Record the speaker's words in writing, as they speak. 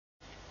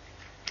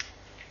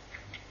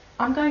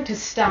I'm going to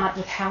start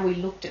with how we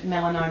looked at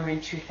melanoma in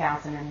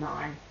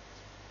 2009.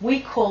 We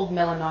called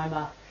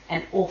melanoma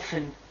an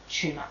orphan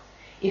tumour.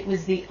 It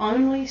was the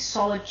only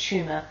solid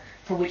tumour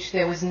for which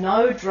there was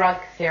no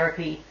drug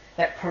therapy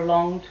that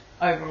prolonged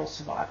overall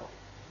survival.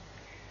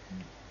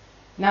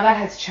 Now that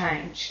has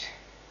changed.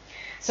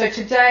 So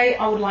today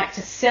I would like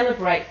to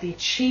celebrate the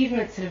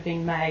achievements that have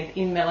been made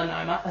in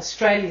melanoma,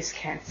 Australia's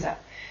cancer,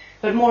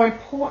 but more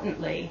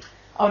importantly,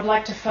 I would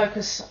like to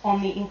focus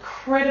on the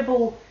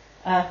incredible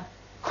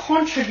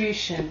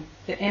contribution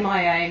that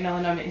MIA,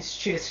 Melanoma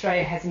Institute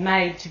Australia, has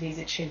made to these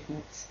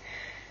achievements.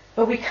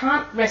 But we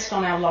can't rest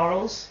on our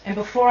laurels, and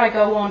before I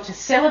go on to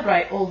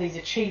celebrate all these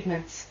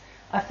achievements,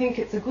 I think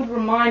it's a good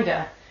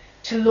reminder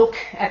to look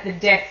at the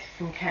death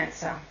from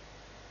cancer.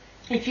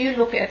 If you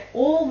look at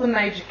all the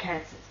major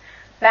cancers,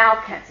 bowel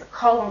cancer,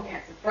 colon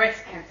cancer,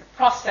 breast cancer,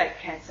 prostate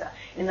cancer,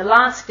 in the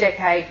last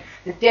decade,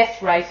 the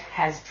death rate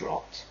has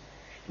dropped.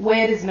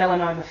 Where does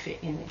melanoma fit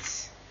in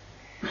this?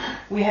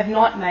 We have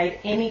not made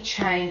any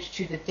change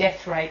to the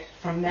death rate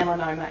from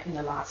melanoma in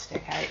the last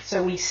decade.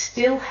 So we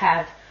still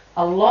have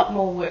a lot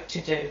more work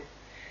to do.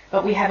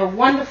 But we have a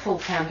wonderful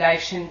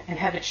foundation and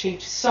have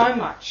achieved so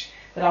much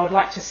that I would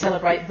like to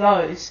celebrate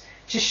those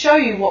to show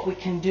you what we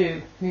can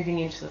do moving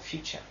into the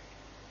future.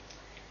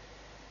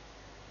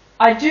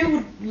 I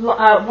do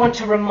want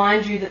to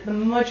remind you that the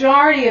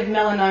majority of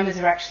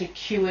melanomas are actually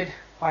cured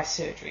by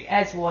surgery,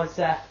 as was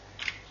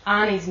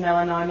Arnie's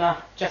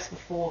melanoma just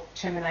before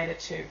Terminator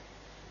 2.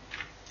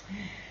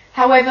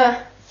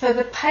 However, for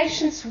the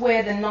patients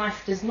where the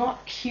knife does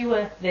not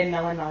cure their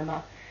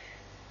melanoma,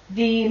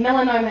 the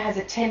melanoma has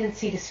a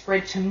tendency to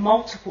spread to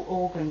multiple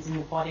organs in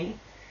the body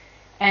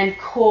and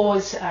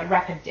cause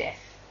rapid death.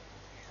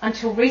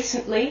 Until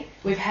recently,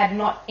 we've had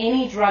not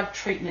any drug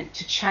treatment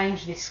to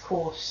change this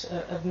course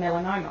of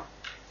melanoma.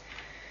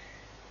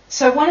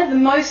 So one of the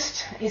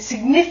most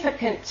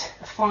significant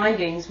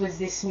findings was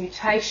this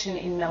mutation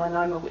in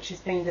melanoma, which has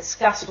been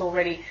discussed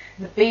already,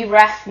 the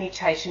BRAF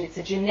mutation. It's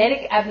a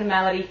genetic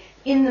abnormality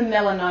in the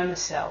melanoma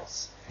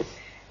cells.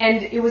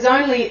 And it was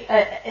only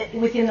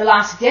within the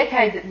last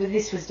decade that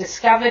this was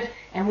discovered,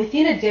 and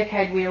within a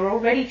decade we are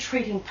already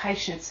treating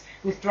patients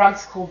with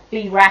drugs called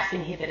BRAF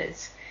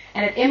inhibitors.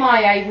 And at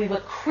MIA we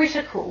were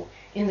critical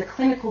in the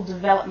clinical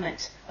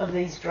development of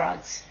these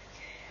drugs.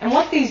 And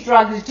what these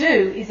drugs do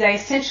is they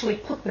essentially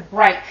put the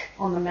brake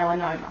on the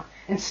melanoma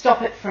and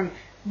stop it from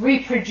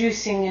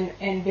reproducing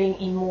and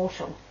being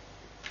immortal.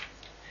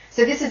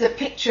 So this is a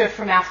picture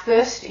from our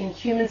first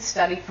in-human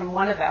study from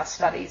one of our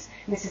studies.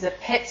 And this is a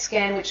PET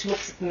scan which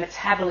looks at the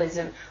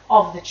metabolism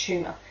of the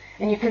tumour.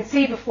 And you can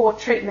see before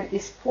treatment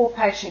this poor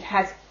patient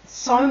has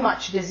so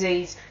much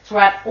disease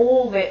throughout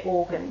all their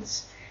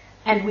organs.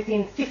 And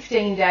within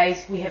 15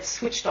 days we have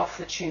switched off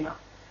the tumour.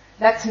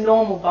 That's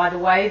normal, by the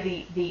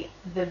way,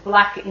 the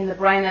black in the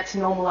brain, that's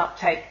normal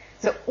uptake.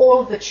 So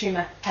all of the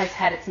tumour has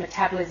had its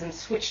metabolism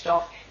switched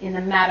off in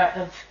the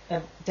matter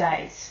of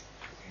days.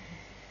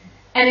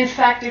 And in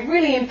fact, it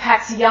really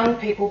impacts young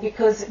people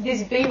because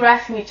this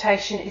BRAF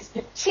mutation is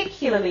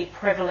particularly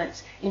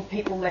prevalent in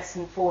people less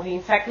than 40.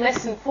 In fact,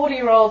 less than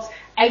 40-year-olds,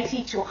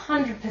 80 to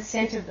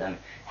 100% of them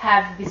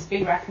have this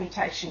BRAF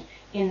mutation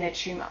in their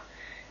tumour.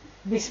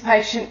 This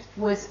patient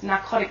was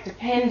narcotic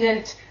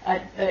dependent,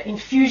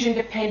 infusion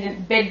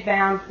dependent, bed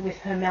bound with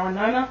her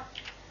melanoma,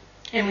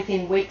 and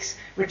within weeks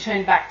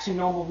returned back to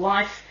normal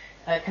life,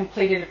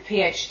 completed a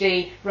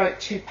PhD, wrote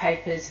 2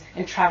 papers,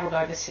 and travelled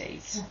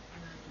overseas.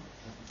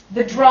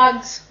 The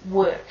drugs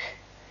work.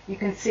 You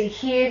can see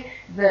here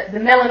the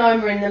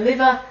melanoma in the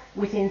liver.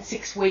 Within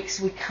 6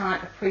 weeks we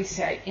can't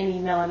appreciate any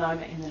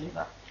melanoma in the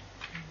liver.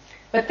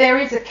 But there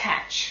is a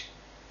catch.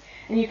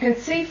 And you can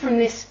see from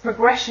this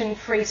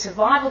progression-free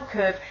survival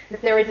curve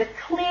that there is a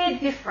clear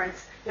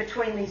difference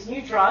between these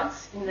new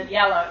drugs in the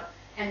yellow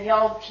and the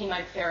old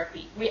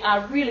chemotherapy. We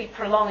are really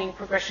prolonging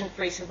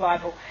progression-free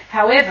survival.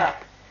 However,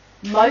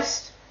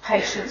 most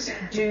patients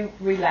do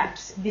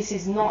relapse. This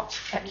is not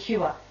a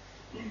cure.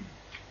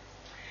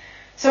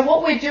 So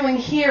what we're doing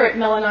here at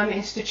Melanoma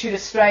Institute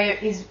Australia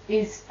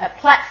is a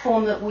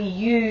platform that we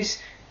use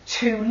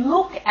to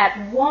look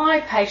at why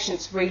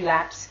patients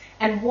relapse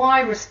and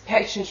why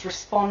patients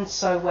respond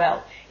so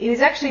well. It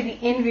is actually the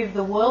envy of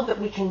the world that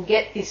we can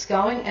get this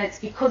going, and it's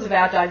because of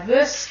our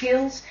diverse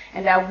skills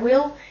and our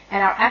will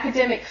and our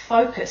academic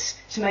focus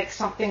to make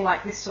something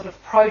like this sort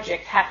of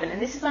project happen. And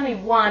this is only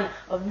one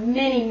of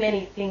many,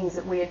 many things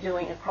that we are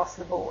doing across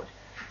the board.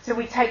 So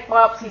we take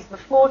biopsies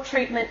before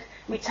treatment,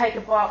 we take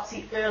a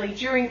biopsy early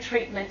during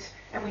treatment,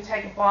 and we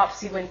take a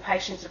biopsy when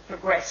patients have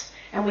progressed.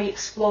 And we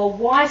explore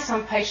why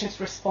some patients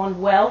respond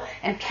well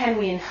and can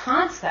we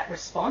enhance that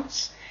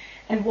response,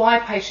 and why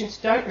patients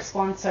don't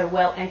respond so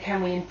well and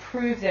can we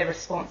improve their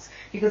response,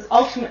 because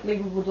ultimately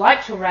we would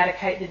like to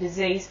eradicate the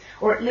disease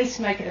or at least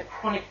make it a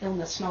chronic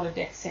illness, not a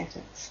death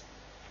sentence.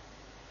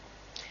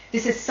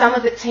 This is some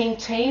of the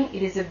team.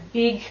 It is a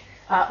big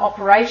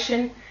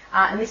operation,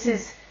 and this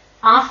is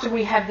after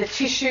we have the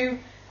tissue.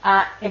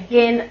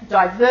 Again,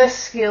 diverse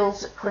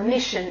skills,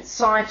 clinicians,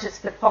 scientists,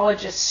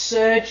 pathologists,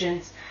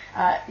 surgeons,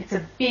 It's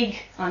a big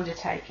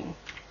undertaking.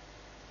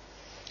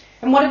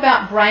 And what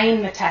about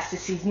brain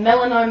metastases?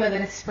 Melanoma that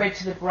has spread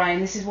to the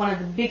brain. This is one of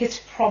the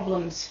biggest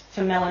problems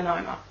for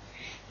melanoma.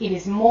 It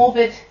is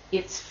morbid,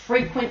 it's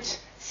frequent.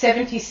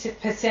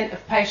 70%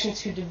 of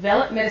patients who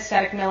develop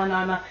metastatic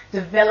melanoma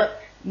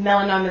develop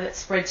melanoma that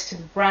spreads to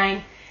the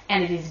brain,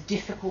 and it is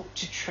difficult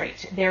to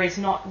treat. There is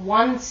not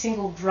one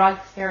single drug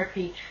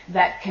therapy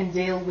that can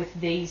deal with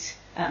these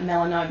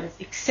melanomas,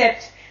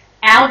 except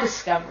our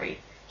discovery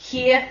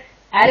here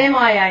at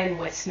MIA in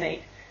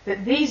Westmead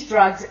that these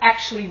drugs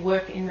actually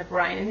work in the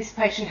brain. And this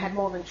patient had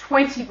more than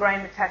 20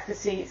 brain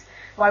metastases.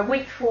 By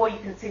week 4, you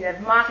can see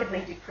they've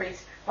markedly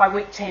decreased. By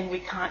week 10, we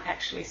can't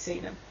actually see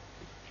them.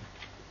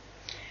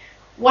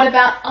 What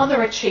about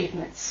other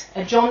achievements?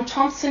 John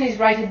Thompson is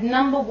rated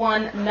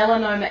 #1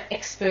 melanoma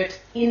expert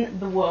in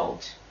the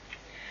world.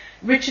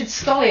 Richard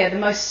Scolyer, the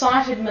most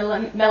cited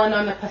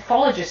melanoma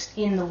pathologist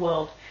in the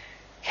world.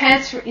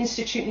 Cancer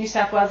Institute New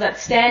South Wales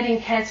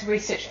Outstanding Cancer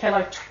Research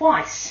Fellow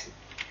twice.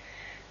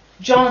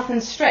 Jonathan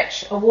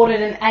Stretch,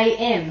 awarded an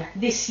AM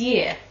this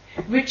year.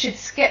 Richard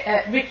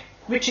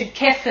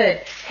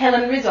Kefford,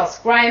 Helen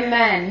Rizos, Graham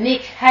Mann,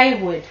 Nick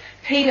Hayward,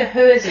 Peter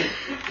Hersey,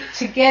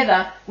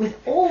 together with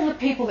all the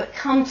people that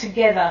come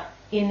together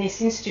in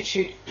this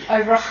institute,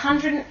 over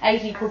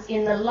 180 books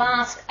in the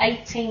last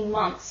 18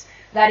 months.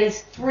 That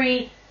is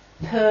 3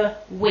 per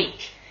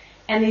week.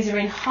 And these are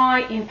in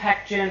high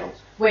impact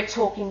journals. We're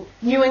talking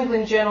New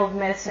England Journal of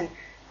Medicine,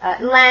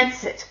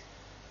 Lancet,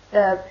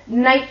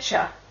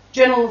 Nature,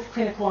 Journal of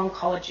Clinical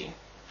Oncology.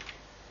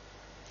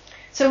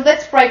 So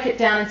let's break it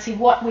down and see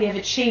what we have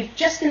achieved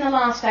just in the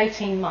last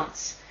 18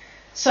 months.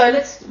 So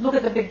let's look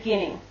at the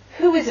beginning.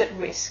 Who is at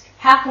risk?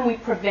 How can we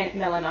prevent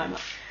melanoma?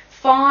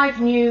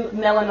 5 new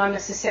melanoma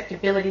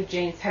susceptibility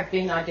genes have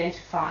been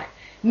identified.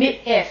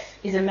 MIT-F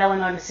is a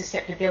melanoma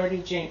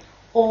susceptibility gene.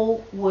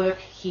 All work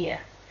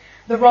here.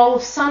 The role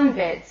of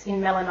sunbeds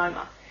in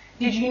melanoma.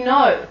 Did you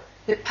know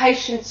that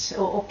patients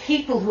or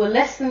people who are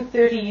less than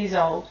 30 years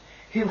old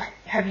who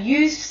have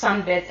used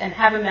sunbeds and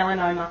have a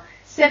melanoma,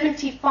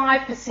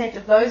 75%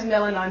 of those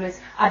melanomas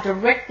are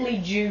directly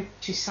due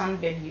to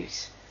sunbed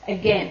use.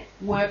 Again,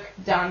 work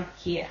done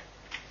here.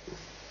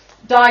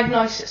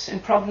 Diagnosis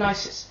and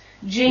prognosis.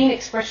 Gene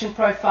expression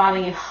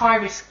profiling in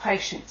high-risk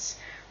patients.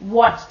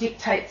 What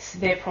dictates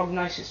their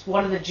prognosis?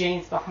 What are the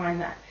genes behind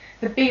that?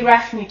 The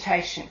BRAF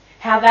mutation,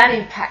 how that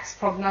impacts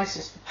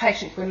prognosis for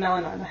patients where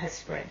melanoma has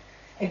spread.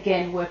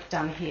 Again, work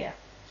done here.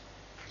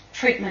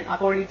 Treatment,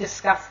 I've already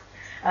discussed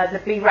the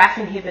BRAF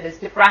inhibitors,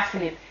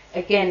 dabrafenib,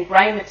 again,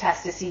 brain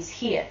metastases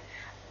here.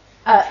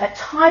 A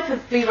type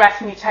of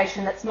BRAF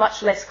mutation that's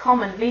much less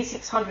common,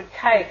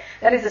 V600K,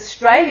 that is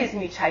Australia's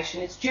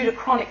mutation. It's due to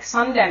chronic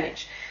sun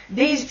damage.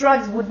 These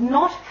drugs would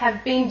not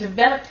have been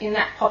developed in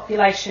that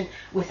population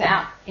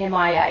without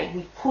MIA.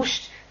 We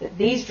pushed that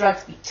these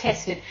drugs be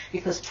tested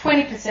because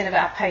 20% of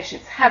our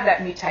patients have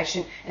that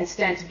mutation and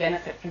stand to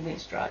benefit from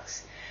these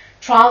drugs.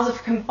 Trials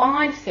of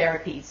combined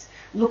therapies,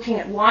 looking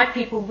at why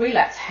people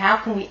relapse. How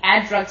can we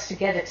add drugs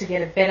together to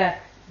get a better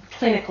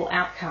clinical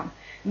outcome?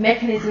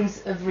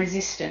 Mechanisms of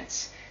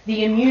resistance.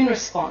 The immune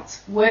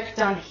response, work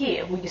done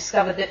here. We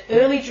discovered that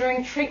early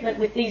during treatment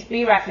with these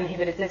BRAF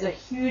inhibitors, there's a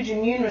huge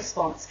immune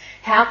response.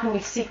 How can we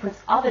sequence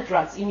other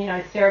drugs,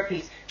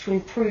 immunotherapies, to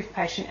improve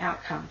patient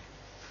outcome?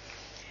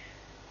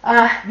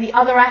 The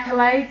other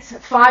accolades,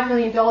 $5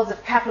 million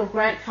of capital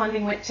grant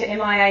funding went to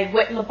MIA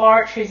wet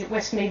laboratories at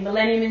Westmead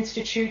Melanoma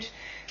Institute,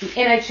 the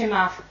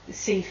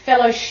NHMRC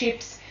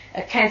fellowships,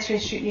 Cancer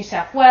Institute New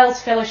South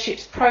Wales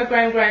fellowships,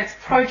 program grants,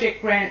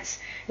 project grants.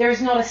 There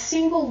is not a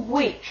single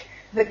week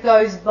that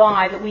goes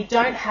by that we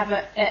don't have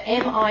a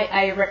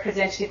MIA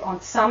representative on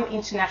some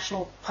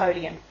international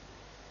podium.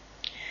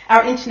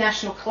 Our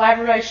international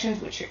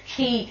collaborations, which are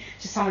key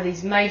to some of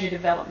these major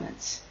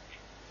developments.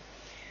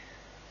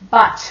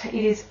 But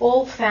it is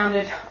all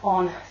founded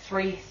on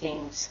 3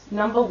 things.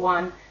 Number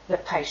 1, the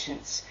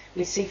patients.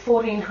 We see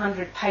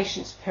 1,400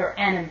 patients per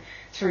annum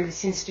through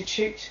this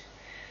institute,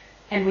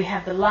 and we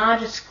have the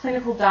largest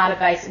clinical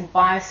database and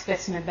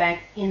biospecimen bank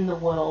in the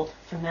world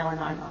for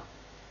melanoma.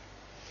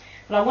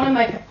 But I want to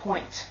make a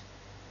point.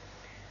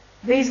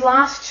 These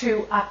last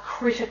 2 are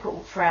critical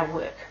for our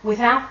work.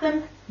 Without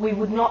them, we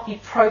would not be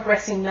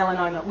progressing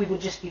melanoma. We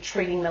would just be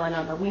treating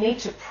melanoma. We need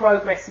to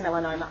progress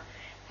melanoma.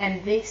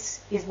 And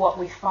this is what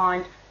we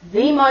find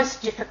the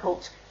most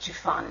difficult to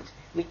fund.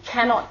 We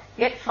cannot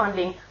get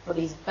funding for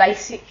these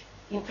basic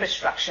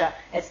infrastructure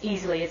as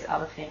easily as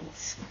other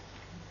things.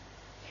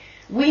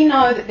 We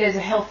know that there's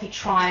a healthy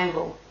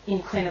triangle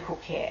in clinical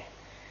care.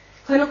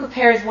 Clinical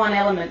care is one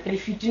element, but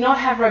if you do not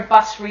have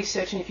robust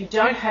research and if you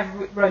don't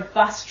have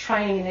robust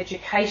training and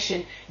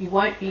education, you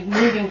won't be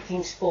moving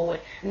things forward.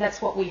 And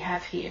that's what we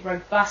have here,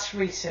 robust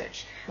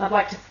research. And I'd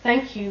like to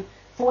thank you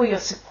for your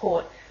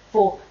support,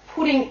 for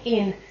putting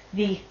in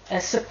the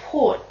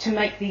support to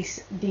make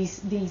these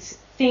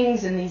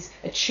things and these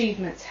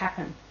achievements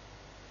happen.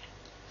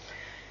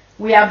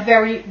 We are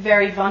very,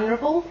 very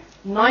vulnerable.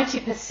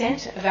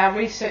 90% of our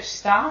research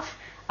staff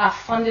are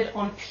funded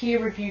on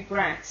peer review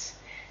grants.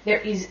 There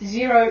is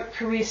zero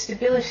career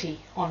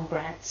stability on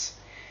grants.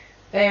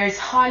 There is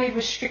highly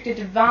restricted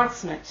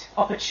advancement,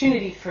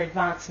 opportunity for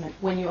advancement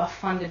when you are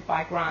funded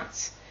by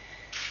grants.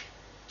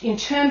 In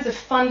terms of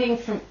funding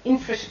for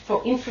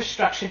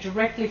infrastructure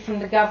directly from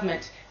the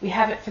government, we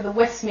have it for the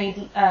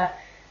Westmead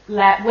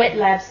wet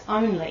labs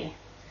only.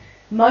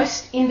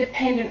 Most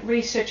independent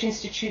research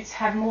institutes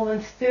have more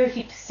than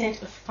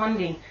 30% of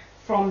funding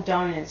from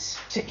donors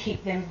to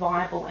keep them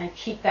viable and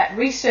keep that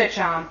research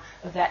arm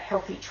of that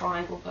healthy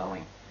triangle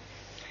going.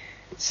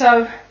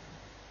 So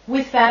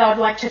with that, I'd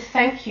like to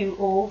thank you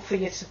all for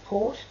your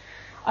support.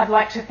 I'd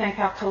like to thank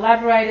our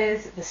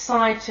collaborators, the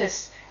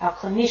scientists, our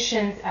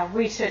clinicians, our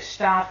research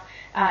staff,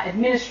 our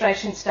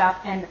administration staff,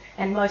 and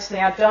mostly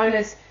our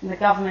donors and the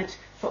government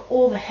for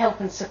all the help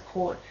and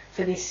support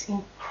for this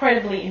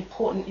incredibly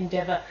important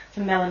endeavour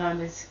for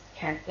Australia's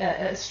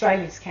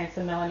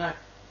cancer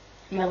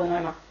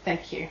melanoma.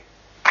 Thank you.